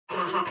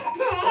Hey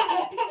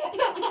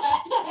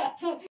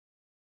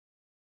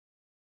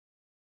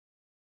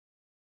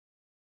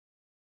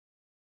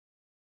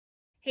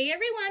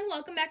everyone,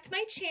 welcome back to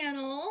my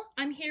channel.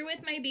 I'm here with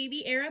my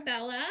baby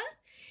Arabella,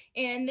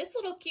 and this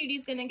little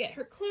cutie's gonna get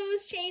her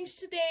clothes changed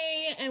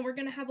today, and we're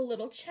gonna have a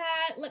little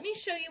chat. Let me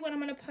show you what I'm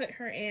gonna put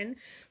her in.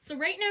 So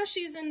right now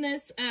she's in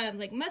this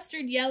like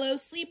mustard yellow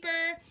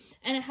sleeper,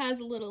 and it has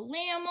a little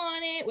lamb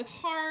on it with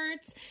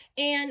hearts,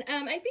 and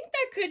I think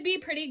that could be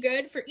pretty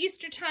good for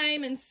Easter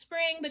time and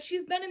spring, but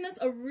she's been in this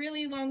a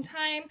really long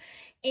time.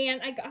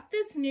 And I got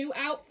this new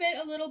outfit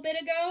a little bit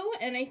ago,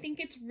 and I think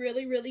it's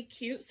really, really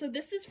cute. So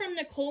this is from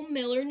Nicole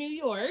Miller New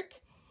York,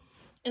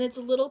 and it's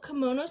a little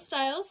kimono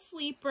style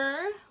sleeper,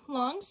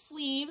 long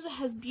sleeves. It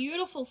has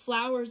beautiful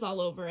flowers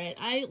all over it.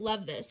 I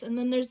love this. And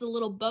then there's the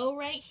little bow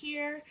right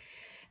here.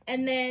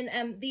 And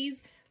then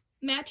these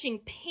matching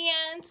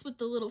pants with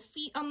the little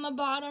feet on the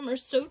bottom are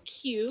so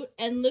cute.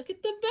 And look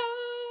at the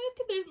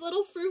back. There's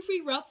little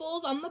frou-frou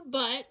ruffles on the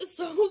butt.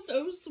 So,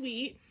 so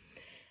sweet.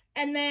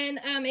 And then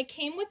it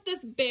came with this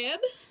bib,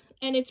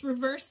 and it's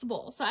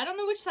reversible. So I don't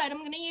know which side I'm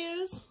going to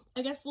use.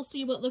 I guess we'll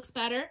see what looks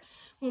better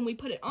when we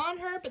put it on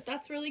her, but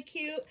that's really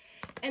cute.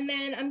 And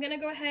then I'm going to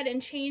go ahead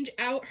and change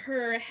out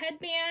her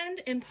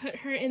headband and put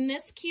her in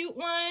this cute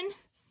one.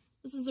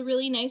 This is a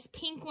really nice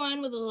pink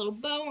one with a little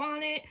bow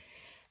on it.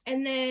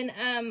 And then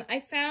I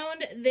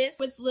found this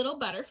with little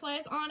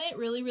butterflies on it.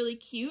 Really, really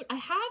cute. I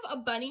have a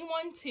bunny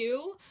one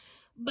too,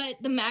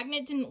 but the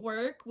magnet didn't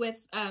work with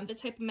the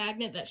type of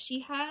magnet that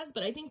she has,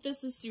 but I think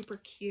this is super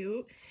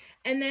cute.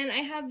 And then I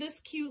have this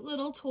cute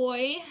little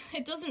toy.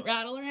 It doesn't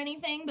rattle or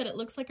anything, but it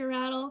looks like a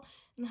rattle,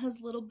 and it has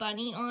a little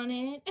bunny on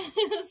it.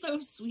 So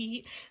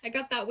sweet. I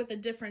got that with a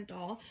different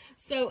doll.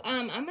 So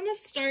I'm going to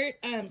start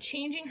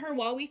changing her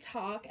while we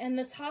talk, and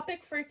the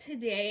topic for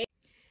today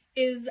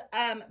is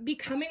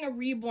becoming a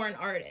reborn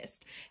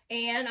artist,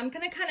 and I'm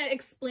going to kind of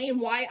explain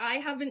why I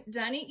haven't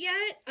done it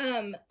yet.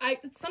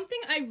 It's something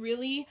I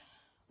really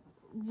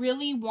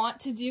want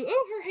to do.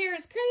 Oh, her hair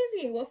is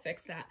crazy. We'll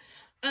fix that.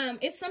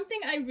 It's something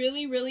I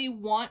really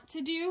want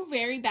to do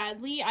very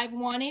badly. I've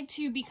wanted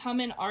to become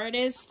an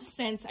artist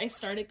since I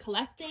started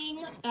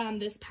collecting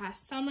this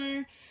past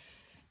summer,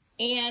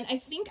 and I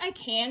think I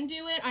can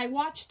do it. I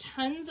watch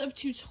tons of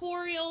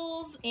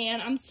tutorials,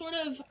 and I'm sort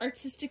of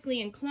artistically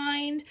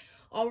inclined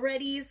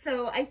already,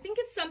 so I think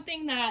it's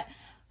something that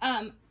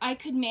I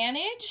could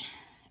manage,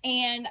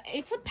 and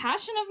it's a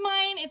passion of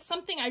mine. It's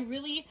something I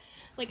really,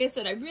 like I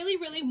said, I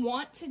really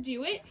want to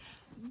do it,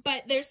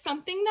 but there's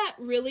something that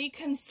really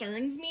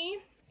concerns me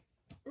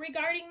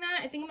regarding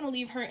that. I think I'm going to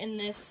leave her in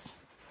this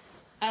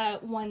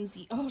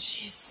onesie. Oh,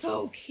 she's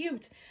so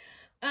cute.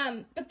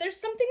 But there's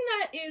something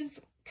that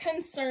is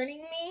concerning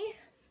me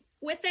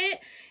with it,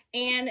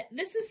 and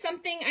this is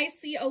something I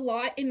see a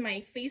lot in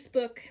my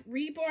Facebook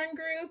Reborn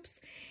groups,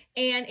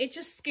 and it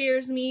just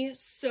scares me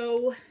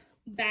so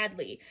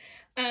badly.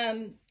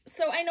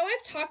 So I know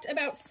I've talked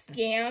about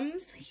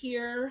scams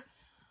here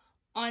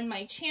on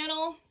my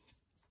channel,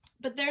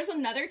 but there's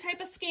another type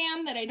of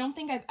scam that I don't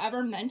think I've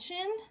ever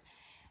mentioned,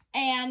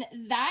 and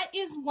that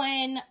is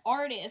when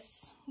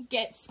artists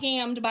get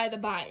scammed by the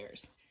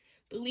buyers.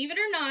 Believe it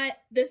or not,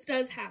 this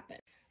does happen.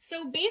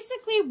 So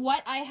basically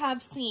what I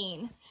have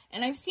seen,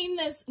 and I've seen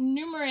this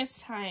numerous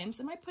times.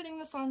 Am I putting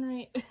this on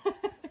right?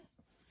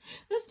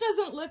 This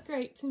doesn't look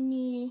right to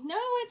me. No,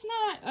 it's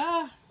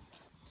not.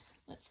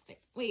 Let's fix.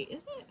 Wait,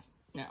 is it?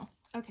 No.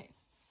 Okay.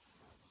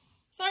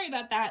 Sorry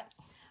about that.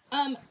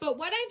 But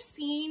what I've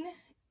seen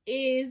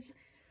is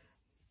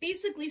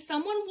basically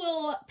someone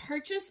will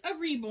purchase a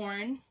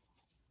reborn,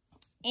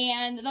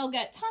 and they'll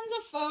get tons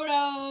of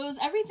photos.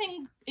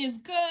 Everything is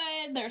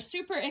good. They're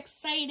super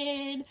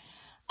excited.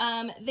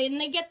 Then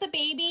they get the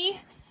baby,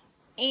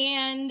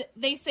 and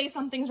they say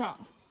something's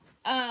wrong.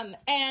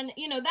 And,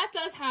 you know, that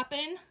does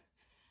happen.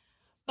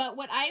 But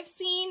what I've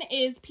seen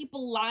is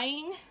people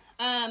lying.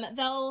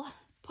 They'll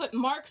put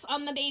marks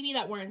on the baby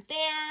that weren't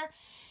there,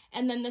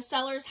 and then the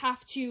sellers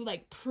have to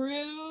like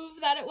prove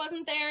that it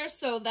wasn't there,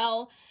 so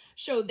they'll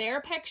show their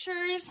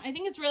pictures. I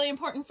think it's really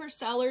important for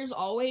sellers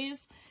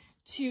always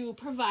to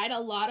provide a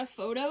lot of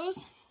photos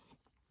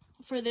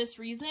for this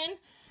reason.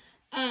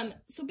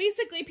 So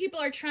basically people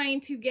are trying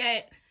to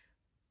get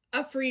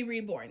a free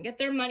reborn, get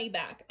their money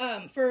back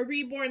for a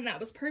reborn that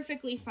was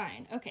perfectly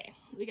fine. Okay,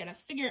 we gotta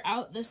figure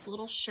out this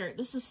little shirt.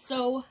 This is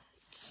so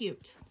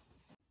cute.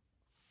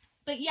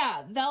 But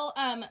yeah,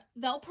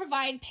 they'll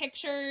provide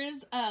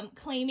pictures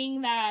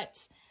claiming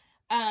that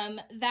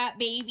that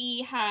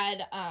baby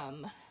had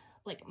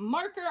like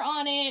marker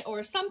on it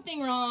or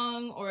something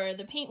wrong, or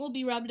the paint will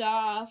be rubbed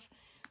off.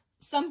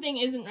 Something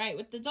isn't right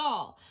with the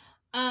doll.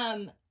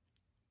 And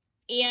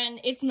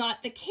it's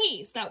not the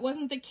case. That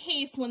wasn't the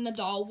case when the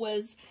doll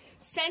was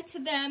sent to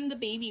them. The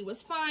baby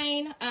was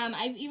fine.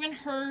 I've even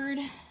heard,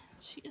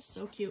 she is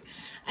so cute.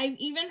 I've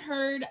even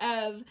heard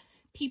of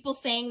people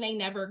saying they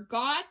never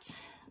got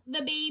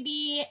the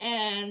baby,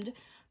 and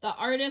the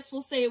artist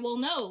will say, well,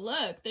 no,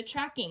 look, the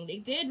tracking, they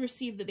did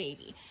receive the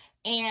baby.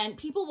 And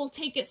people will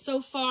take it so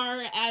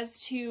far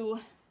as to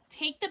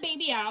take the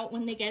baby out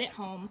when they get it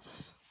home,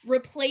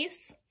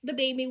 replace the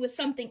baby with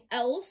something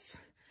else,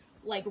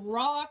 like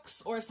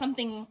rocks or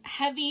something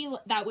heavy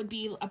that would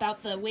be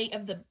about the weight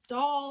of the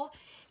doll,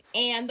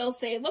 and they'll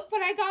say, look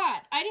what I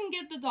got. I didn't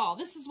get the doll.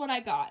 This is what I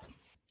got.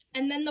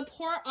 And then the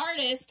poor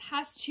artist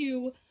has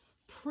to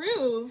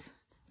prove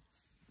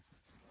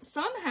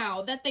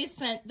somehow that they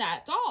sent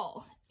that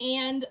doll.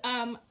 And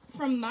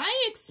from my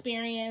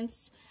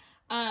experience,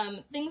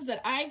 things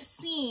that I've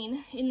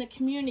seen in the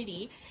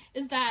community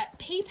is that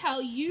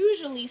PayPal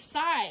usually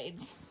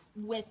sides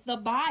with the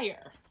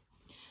buyer,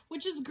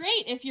 which is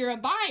great if you're a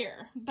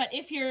buyer. But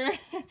if you're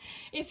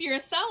a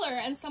seller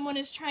and someone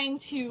is trying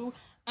to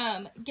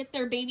get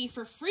their baby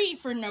for free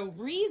for no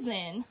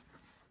reason,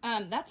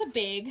 that's a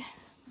big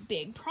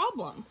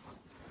problem.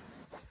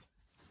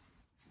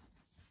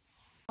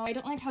 Oh, I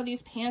don't like how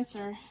these pants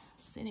are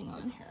sitting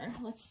on her.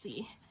 Let's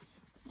see.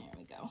 There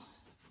we go.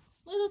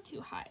 A little too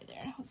high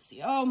there. Let's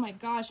see. Oh my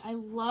gosh, I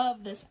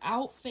love this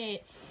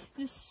outfit.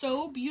 It is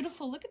so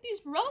beautiful. Look at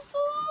these ruffles.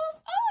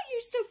 Oh,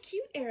 you're so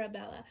cute,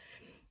 Arabella.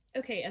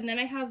 Okay, and then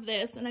I have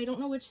this, and I don't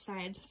know which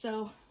side,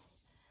 so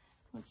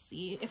let's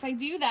see. If I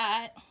do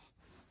that,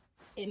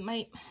 it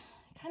might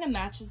kind of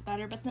matches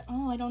better, but then,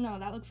 oh, I don't know.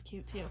 That looks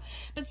cute too.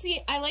 But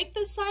see, I like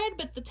this side,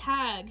 but the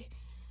tag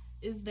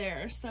is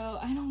there, so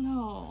I don't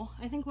know.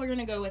 I think we're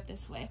gonna go with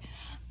this way.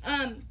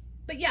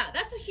 But yeah,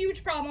 that's a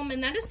huge problem,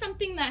 and that is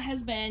something that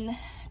has been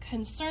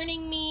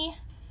concerning me.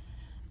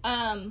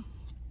 I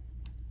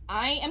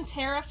am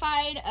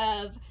terrified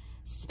of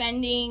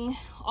spending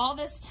all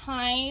this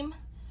time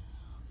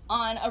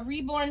on a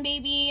reborn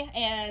baby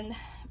and,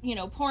 you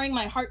know, pouring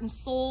my heart and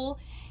soul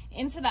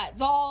into that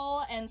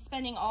doll and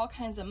spending all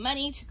kinds of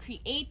money to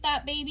create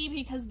that baby,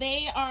 because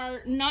they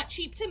are not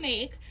cheap to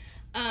make.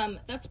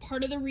 That's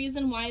part of the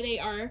reason why they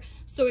are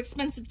so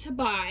expensive to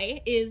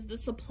buy, is the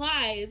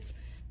supplies.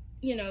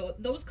 You know,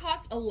 those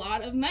cost a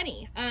lot of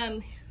money.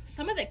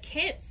 Some of the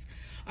kits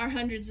are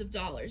hundreds of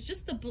dollars,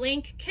 just the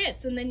blank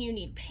kits, and then you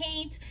need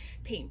paint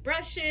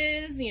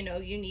brushes, you know,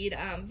 you need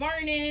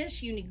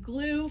varnish, you need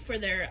glue for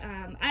their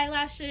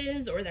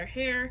eyelashes or their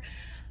hair,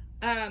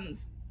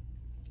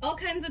 all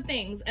kinds of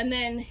things. And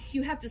then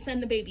you have to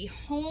send the baby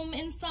home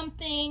in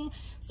something,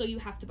 so you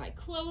have to buy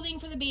clothing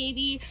for the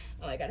baby.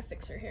 Oh, I gotta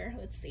fix her hair.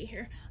 Let's see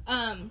here.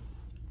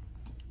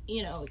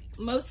 You know,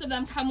 most of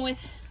them come with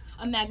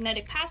a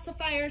magnetic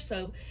pacifier,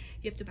 so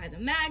you have to buy the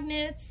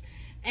magnets,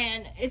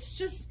 and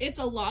it's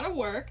a lot of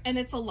work and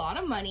it's a lot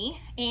of money.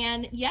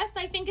 And yes,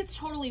 I think it's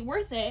totally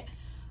worth it,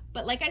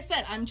 but like I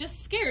said, I'm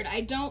just scared.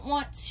 I don't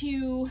want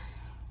to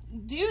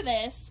do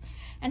this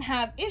and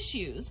have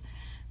issues.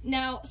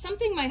 Now,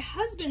 something my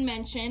husband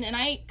mentioned, and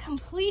I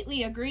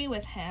completely agree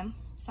with him.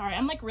 Sorry,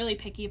 I'm like really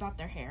picky about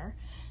their hair.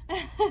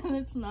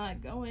 It's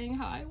not going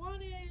how I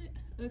want it.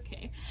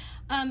 Okay.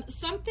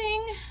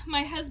 Something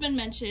my husband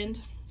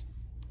mentioned,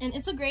 and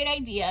it's a great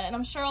idea, and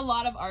I'm sure a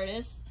lot of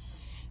artists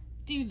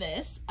do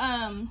this,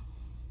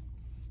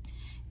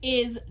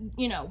 is,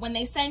 you know, when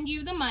they send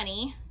you the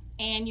money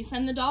and you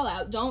send the doll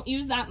out, don't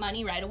use that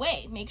money right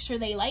away. Make sure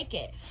they like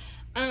it.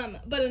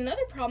 But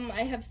another problem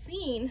I have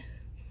seen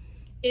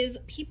is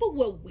people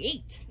will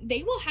wait.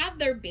 They will have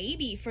their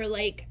baby for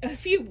like a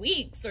few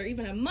weeks or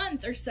even a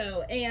month or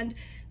so, and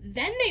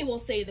then they will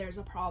say there's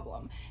a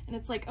problem. And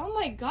it's like, oh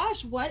my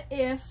gosh, what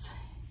if,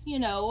 you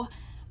know,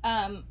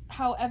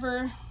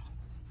 however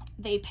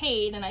they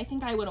paid, and I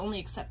think I would only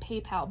accept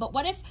PayPal, but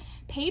what if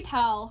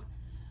PayPal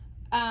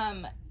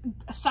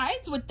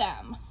sides with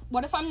them?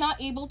 What if I'm not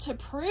able to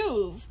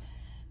prove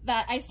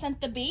that I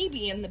sent the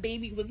baby and the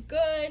baby was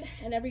good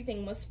and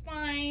everything was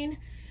fine?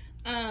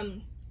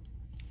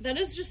 That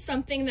is just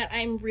something that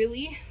I'm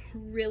really,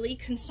 really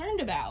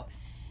concerned about.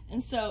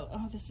 And so,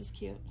 oh, this is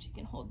cute. She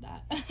can hold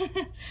that.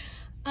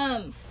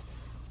 But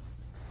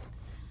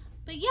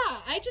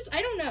yeah, I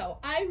don't know.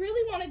 I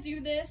really want to do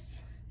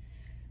this.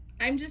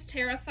 I'm just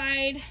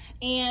terrified.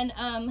 And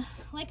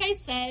like I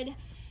said,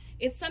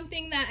 it's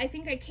something that I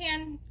think I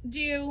can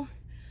do,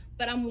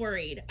 but I'm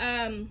worried.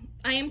 I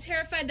am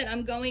terrified that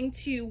I'm going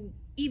to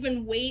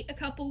even wait a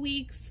couple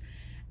weeks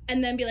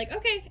and then be like,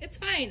 okay, it's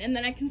fine. And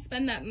then I can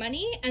spend that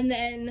money, and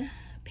then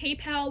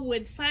PayPal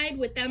would side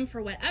with them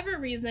for whatever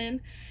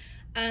reason.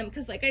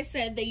 Because like I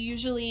said, they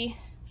usually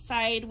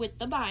side with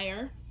the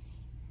buyer.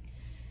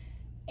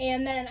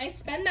 And then I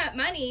spend that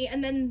money,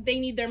 and then they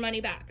need their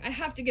money back. I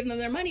have to give them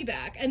their money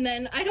back, and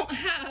then I don't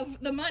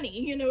have the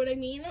money, you know what I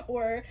mean?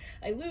 Or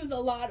I lose a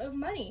lot of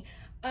money.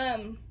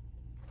 And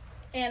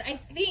I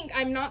think,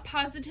 I'm not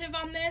positive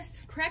on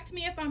this, correct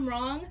me if I'm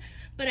wrong,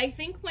 but I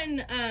think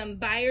when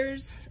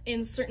buyers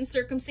in certain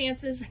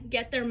circumstances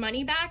get their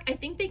money back, I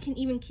think they can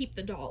even keep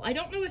the doll. I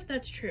don't know if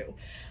that's true,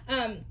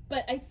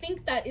 but I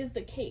think that is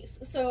the case.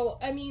 So,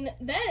 I mean,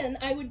 then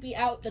I would be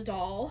out the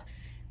doll,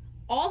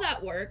 all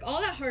that work,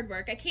 all that hard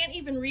work. I can't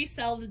even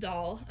resell the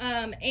doll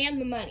and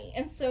the money.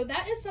 And so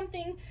that is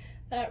something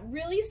that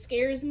really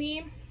scares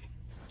me.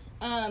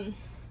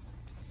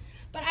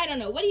 But I don't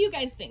know. What do you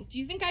guys think? Do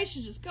you think I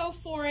should just go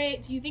for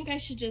it? Do you think I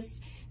should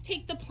just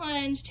take the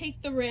plunge,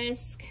 take the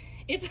risk?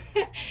 It's,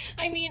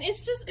 I mean,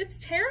 it's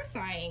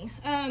terrifying.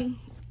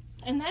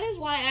 And that is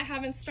why I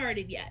haven't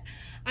started yet.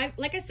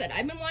 Like I said,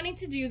 I've been wanting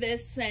to do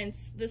this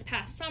since this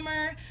past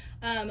summer.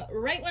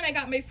 Right when I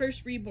got my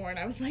first reborn,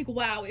 I was like,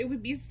 wow, it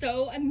would be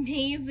so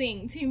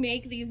amazing to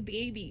make these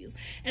babies.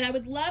 And I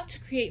would love to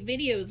create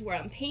videos where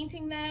I'm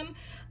painting them.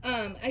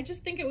 I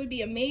just think it would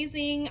be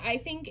amazing. I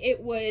think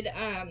it would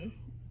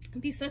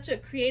be such a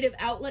creative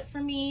outlet for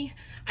me.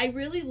 I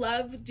really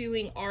love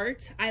doing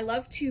art. I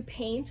love to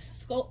paint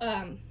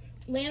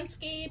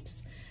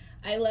landscapes.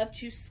 I love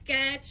to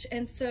sketch,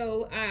 and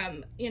so,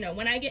 you know,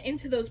 when I get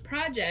into those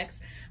projects,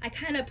 I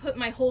kind of put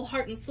my whole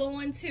heart and soul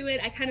into it.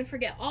 I kind of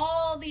forget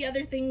all the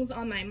other things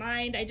on my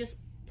mind. I just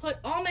put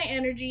all my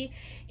energy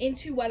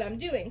into what I'm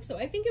doing. So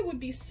I think it would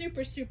be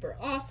super, super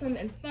awesome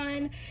and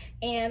fun.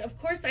 And of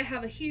course, I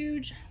have a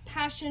huge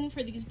passion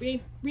for these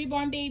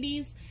reborn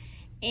babies,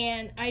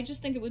 and I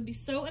just think it would be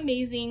so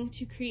amazing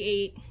to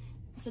create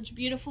such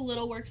beautiful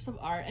little works of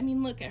art. I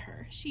mean, look at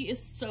her. She is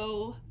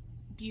so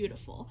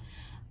beautiful.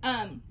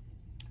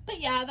 But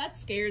yeah, that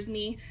scares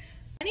me.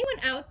 Anyone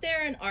out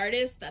there, an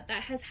artist that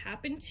has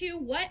happened to,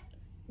 what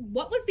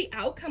was the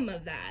outcome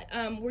of that?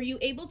 Were you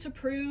able to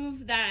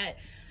prove that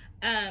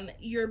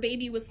your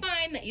baby was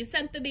fine, that you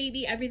sent the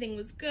baby, everything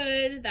was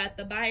good, that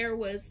the buyer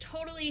was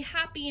totally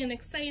happy and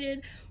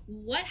excited?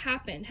 What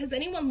happened? Has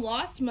anyone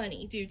lost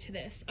money due to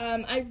this?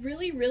 I'd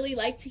really, really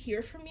like to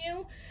hear from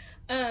you.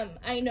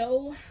 I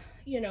know,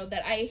 you know,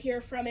 that I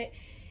hear from it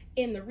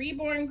in the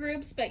reborn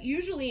groups, but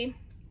usually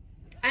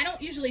I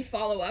don't usually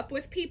follow up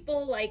with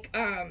people. Like,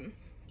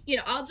 you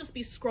know, I'll just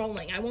be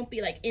scrolling. I won't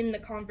be like in the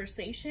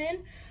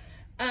conversation.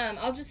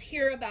 I'll just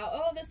hear about,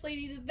 oh, this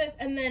lady did this,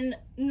 and then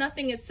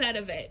nothing is said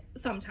of it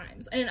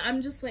sometimes. And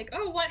I'm just like,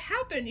 oh, what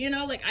happened? You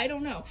know, like, I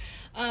don't know.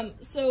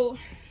 So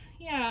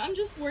yeah, I'm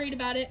just worried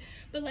about it.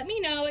 But let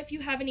me know if you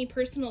have any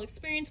personal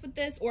experience with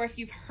this, or if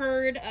you've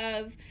heard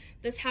of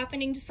this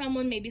happening to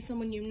someone, maybe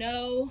someone you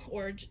know,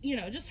 or, you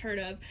know, just heard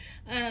of.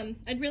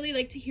 I'd really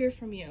like to hear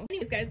from you.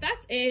 Anyways, guys,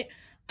 that's it.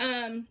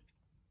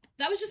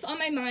 That was just on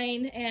my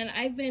mind, and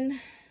I've been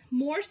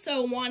more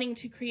so wanting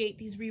to create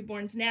these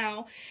reborns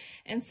now,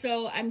 and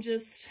so I'm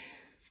just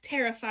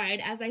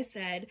terrified, as I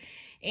said,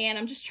 and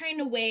I'm just trying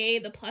to weigh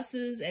the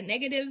pluses and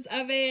negatives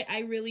of it. I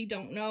really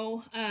don't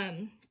know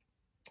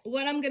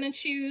what I'm gonna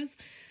choose,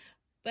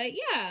 but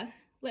yeah,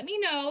 let me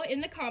know in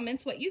the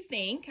comments what you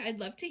think. I'd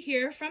love to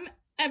hear from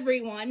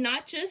everyone,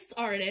 not just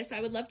artists.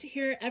 I would love to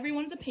hear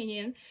everyone's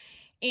opinion.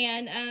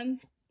 And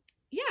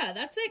yeah,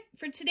 that's it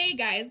for today,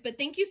 guys. But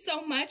thank you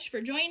so much for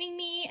joining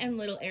me. And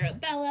little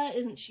Arabella,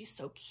 isn't she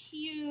so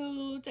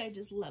cute? I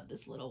just love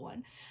this little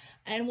one.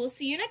 And we'll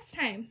see you next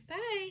time.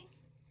 Bye.